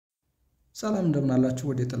ሰላም እንደምን አላችሁ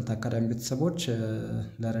ወደ ቲለት አካዳሚ ቤተሰቦች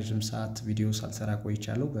ለረጅም ሰዓት ቪዲዮ ሳልሰራ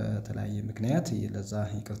ቆይቻለሁ በተለያየ ምክንያት ለዛ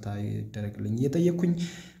ይቅርታ ይደረግልኝ እየጠየቅኩኝ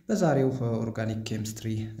በዛሬው ኦርጋኒክ ኬሚስትሪ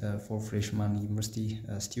ፎር ፍሬሽማን ዩኒቨርሲቲ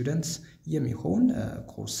ስቱደንትስ የሚሆን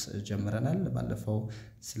ኮርስ ጀምረናል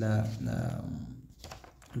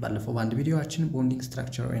ባለፈው በአንድ ቪዲዮአችን ቦንዲንግ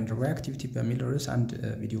ስትራክቸር ኤንድ ሪአክቲቪቲ በሚል ርዕስ አንድ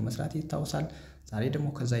ቪዲዮ መስራት ይታወሳል ዛሬ ደግሞ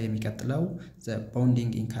ከዛ የሚቀጥለው ዘ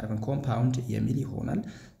ቦንዲንግ ኢን ካርበን ኮምፓውንድ የሚል ይሆናል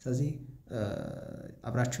ስለዚህ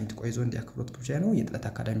አብራችሁን ተቆይዞ እንዲያክብሩት ግብዣ ነው የቲለት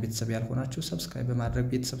አካዳሚ ቤተሰብ ያልሆናችሁ ሰብስክራይብ በማድረግ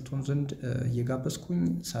ቤተሰብ ትሆኑ ዘንድ እየጋበዝኩኝ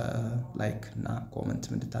ላይክ እና ኮሜንት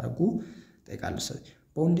እንድታደርጉ ጠይቃለሁ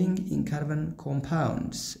ቦንዲንግ ኢን ካርበን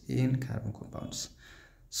ኮምፓውንድስ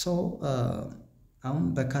so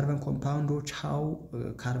በካርበን ኮምፓውንዶች how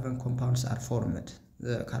carbon compounds are formed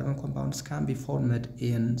the carbon compounds can be formed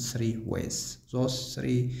in three ways those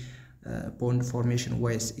three bond formation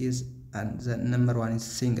ways is and the number one is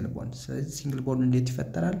single bond so single bond እንዴት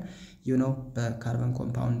ይፈጠራል you know the carbon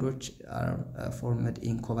compounds are formed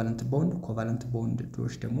in covalent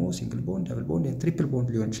bonds ደግሞ single bond double bond and triple bond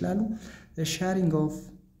ሊሆን ይችላሉ the sharing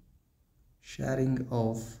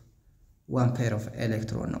of one pair of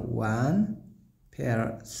electron one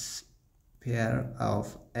pair of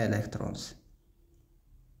electrons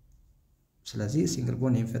ስለዚህ single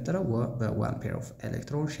bond የሚፈጠረው በone pair of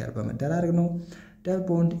electron share በመደራረግ ነው double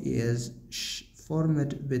bond is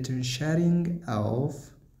formed between sharing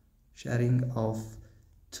of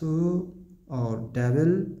two or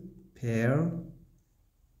double pair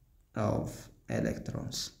of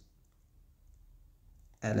electrons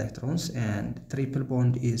and triple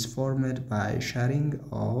bond is formed by sharing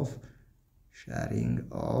of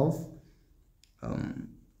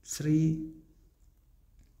three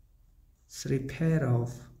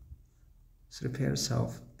pairs of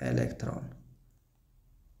electron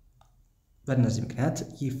በእነዚህ ምክንያት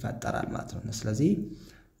ይፈጠራል ማለት ነው ስለዚህ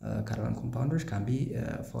carbon compounds can be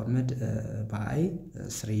formed by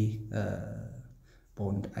three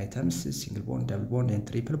bond items single bond double bond and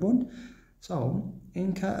triple bond so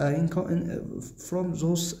from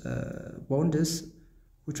those bonds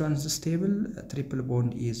which one is stable triple bond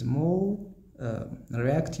is more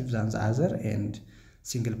reactive than the other and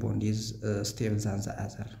single bond is stable than the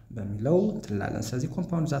other በሚለው ትላለን ስለዚህ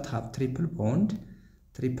compounds that have triple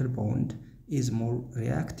bond is more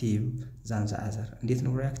reactive than the other እንዴት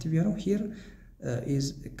ነው reactive ያለው here is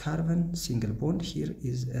a carbon single bond here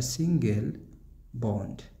is a single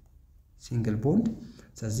bond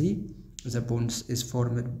ስለዚህ the bonds is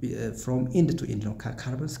formed from end to end ነው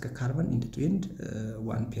carbon እስከ carbon end to end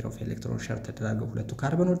one pair of electron share ተደራገው ሁለቱ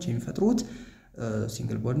ካርበኖች የሚፈጥሩት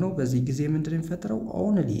single bond ነው በዚህ ጊዜ ምንድነው የሚፈጠረው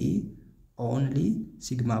only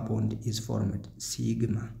sigma bond is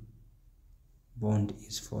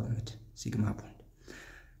formed sigma bond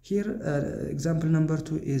here example number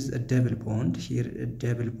 2 is a double bond here a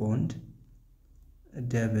double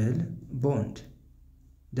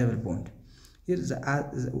bond here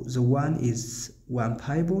the one is one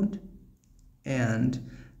pi bond and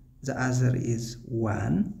the other is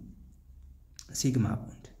one sigma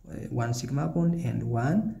bond and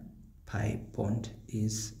one pi bond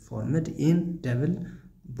is formed in double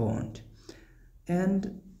bond and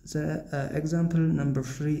the example number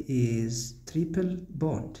 3 is triple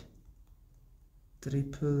bond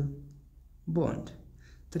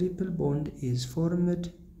is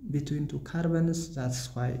formed between two carbons that's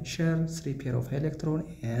why share three pair of electron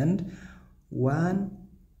and one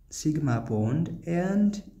sigma bond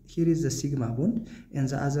and here is the sigma bond and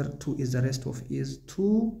the other two is the rest of is 2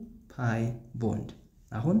 pi bond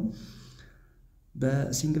አሁን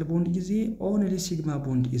በሲንግል ቦንድ ጊዜ only sigma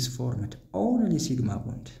bond is formed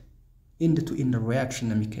end to end reaction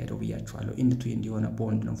ነው የሚካሄደው ብያችኋለሁ end to end የሆነ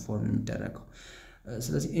ቦንድ ነው ፎርም የሚደረገው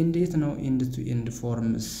ስለዚህ እንዴት ነው end to end ፎርም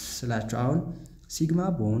ስላችሁ አሁን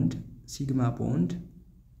sigma bond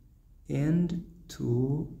end to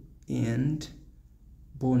end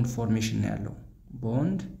bond formation ያለው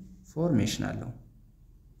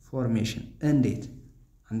formation እንዴት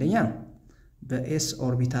አንደኛ በs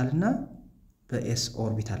ኦርቢታል እና በs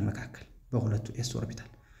ኦርቢታል መካከል በሁለቱ s ኦርቢታል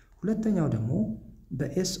ሁለተኛው ደግሞ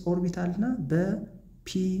በs ኦርቢታል እና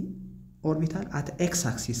በp ኦርቢታል at x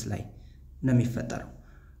axis ላይ ነው የሚፈጠረው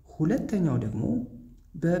ሁለተኛው ደግሞ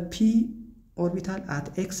በp ኦርቢታል at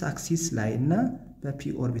x axis ላይ እና በp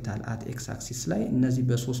ኦርቢታል at x axis ላይ እነዚህ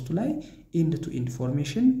በሶስቱ ላይ end to end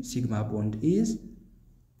formation sigma bond is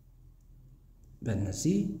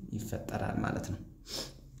በእነዚህ ይፈጠራል ማለት ነው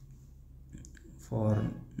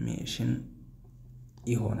formation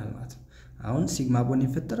ይሆናል ማለት ነው አሁን ሲግማ ቦንድ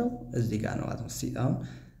የሚፈጠረው እዚህ ጋር ነው ማለት ነው አሁን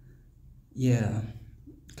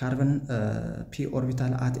ካርበን p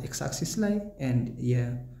ኦርቢታል at x axis ላይ and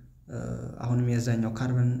አሁንም የዛኛው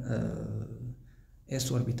ካርበን s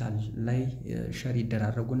ኦርቢታል ላይ ሼር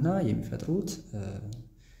ይደራረጉና የሚፈጥሩት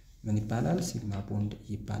ምን ይባላል ሲግማ ቦንድ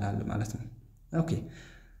ይባላል ማለት ነው ኦኬ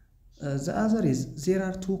the other is there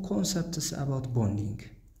are two concepts about bonding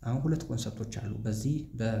አሁን ሁለት ኮንሰፕቶች አሉ በዚህ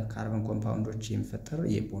በካርበን ኮምፓውንዶች የሚፈጠር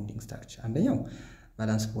የቦንዲንግ ስትራክቸር አንደኛው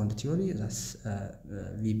ቫላንስ ቦንድ ቲዮሪ ዛስ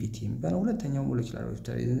VBT የሚባለው ሁለተኛው ሞለኪውላር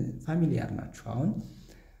ኦርቢታል ፋሚሊያር ናቸው አሁን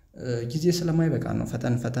ጊዜ ስለማይበቃ ነው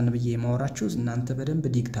ፈጠን ብዬ ማወራችሁ እናንተ በደንብ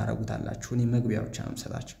ዲግ ታረጉታላችሁ እኔ መግቢያው ብቻ ነው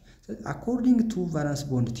የምሰጣችሁ according to valence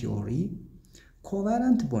bond theory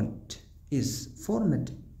covalent bond is formed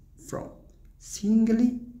from singly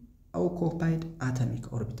occupied atomic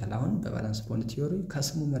orbital አሁን በቫላንስ ቦንድ ቲዮሪ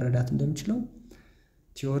ከስሙ መረዳት እንደምችለው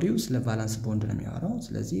ቲዮሪው ስለ ቫላንስ ቦንድ ነው የሚያወራው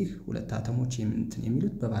ስለዚህ ሁለት አተሞች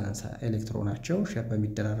የሚሉት በቫላንስ ኤሌክትሮናቸው ሼር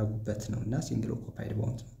በሚደራረጉበት ነውና ሲንግል ኦኩፓይድ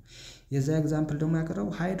ቦንድ ነው የዛ ኤግዛምፕል ደግሞ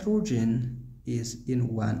ያቀረበው ሃይድሮጅን is in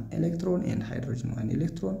one electron and hydrogen one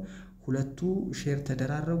electron ሁለቱ ሼር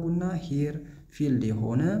ተደራረጉና here field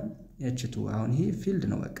የሆነ H2 አሁን ይሄ field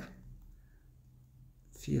ነው በቃ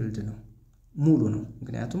field ነው ሙሉ ነው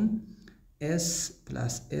ምክንያቱም s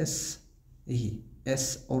plus s ይሄ s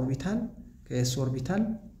ኦርቢታል ከs ኦርቢታል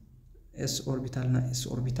s ኦርቢታል እና s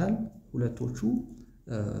ኦርቢታል ሁለቶቹ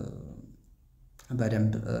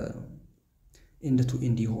በደንብ end to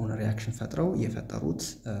end የሆነ ሪአክሽን ፈጥረው የፈጠሩት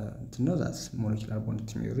እንትነው ዛስ ሞለኪውላር ቦንድ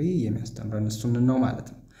ቲዮሪ የሚያስተምረን እሱን ነው ማለት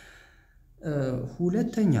ነው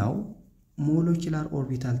ሁለተኛው ሞለኪውላር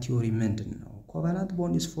ኦርቢታል ቲዮሪ ምንድነው covalent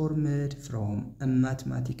bond is formed from a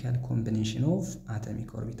mathematical combination of atomic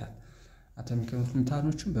orbital atomic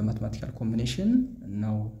orbitaloችን በማቴማቲካል ኮምቢኔሽን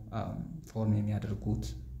ነው ፎርም የሚያደርጉት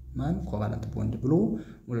ማን covalent bond ብሎ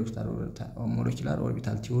molecular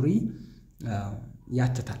orbital theory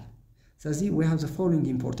ያትታል ስለዚህ we have the following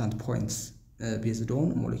important points based on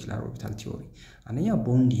molecular orbital theory አንደኛ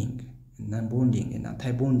bonding non bonding እና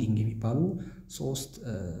anti bonding የሚባሉ ሶስት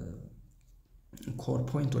core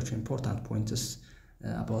points or important points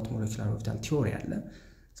about molecular orbital theory አለ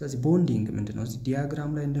ስለዚህ bonding ምንድነው እዚህ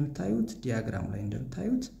ዲያግራም ላይ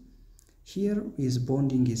እንደምታዩት here is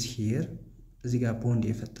bonding is here እዚህ ጋር ቦንድ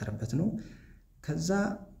የፈጠረበት ነው ከዛ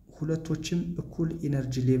ሁለቶችም እኩል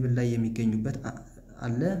ኢነርጂ ሌቭል ላይ የሚገኙበት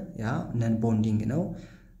አለ ያ ነን ቦንዲንግ ነው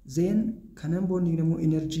ዜን ከነን ቦንዲንግ ደግሞ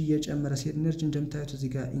ኢነርጂ እየጨመረ ሲሄድ ኢነርጂ እንደምታዩት እዚህ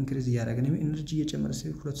ጋር ኢንክሪዝ እያደረገ ነው ኢነርጂ እየጨመረ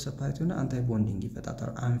ሲሄድ ሁለቱ ሰፓሬት ሆነ አንታይ ቦንዲንግ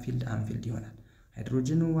ይፈጠራል አንፊልድ ይሆናል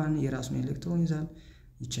ሃይድሮጅን ዋን የራሱን ኤሌክትሮን ይዛል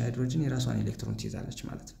እቺ ሃይድሮጅን የራሷን ኤሌክትሮን ትይዛለች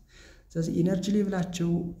ማለት ነው ስለዚህ ኢነርጂ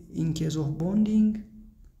ሌቭላቸው in case of bonding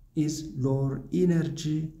is lower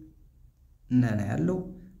energy እና ያለው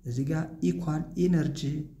እዚህ ጋር equal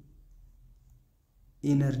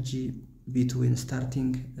energy between starting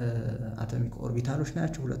atomic orbitaloች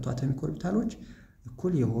ናቸው ሁለቱ atomic orbitaloች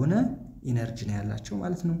እኩል የሆነ ኢነርጂ ነው ያላቸው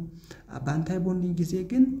ማለት ነው በአንታይ ቦንዲንግ ጊዜ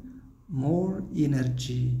ግን more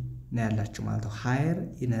energy ነው ያላቸው ማለት ነው higher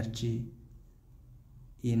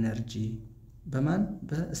energy በማን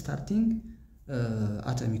በስታርቲንግ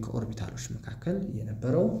atomic orbitaloች መካከል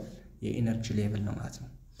የነበረው የኢነርጂ ሌቭል ነው ማለት ነው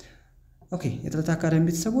ኦኬ የትለት አካዳሚ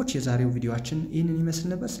ቤተሰቦች የዛሬው ቪዲዮአችን ይሄንን ይመስል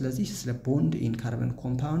ነበር ስለዚህ ስለ ቦንድ ኢን ካርበን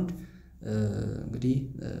ኮምፓውንድ እንግዲህ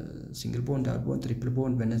ሲንግል ቦንድ ዳብል ቦንድ ትሪፕል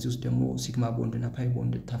ቦንድ በእነዚህ ውስጥ ደግሞ ሲግማ ቦንድ እና ፓይ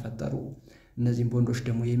ቦንድ ተፈጠሩ እነዚህን ቦንዶች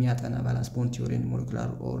ደግሞ የሚያጠና ቫላንስ ቦንድ ቲዮሪ እና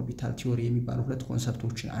ሞለኪውላር ኦርቢታል ቲዮሪ የሚባሉ ሁለት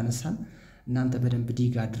ኮንሰፕቶችን አነሳን እናንተ በደንብ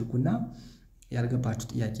ዲግ አድርጉና ያልገባችሁ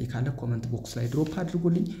ጥያቄ ካለ ኮሜንት ቦክስ ላይ ድሮፕ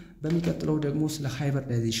አድርጉልኝ በሚቀጥለው ደግሞ ስለ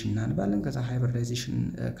ሃይብሪዳይዜሽን እናንባለን ከዛ ሃይብሪዳይዜሽን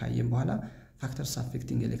ካየን በኋላ factors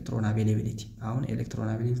affecting electron availability አሁን electron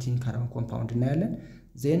availability in carbon compound እናያለን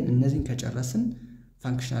ዜን እነዚህን ከጨረስን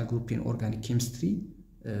functional group in organic chemistry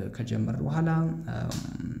ከጀመርን በኋላ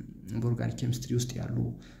በኦርጋኒክ ኬሚስትሪ ውስጥ ያሉ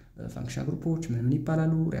functional groups ምን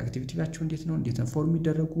ይባላሉ reactivityያቸው እንዴት ነው ፎርም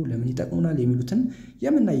ይደረጉ ለምን ይጠቅሙናል የሚሉትን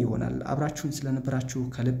የምናይ ይሆናል አብራችሁን ስለነበራችሁ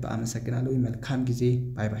ከልብ አመሰግናለሁ መልካም ጊዜ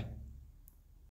ባይ ባይ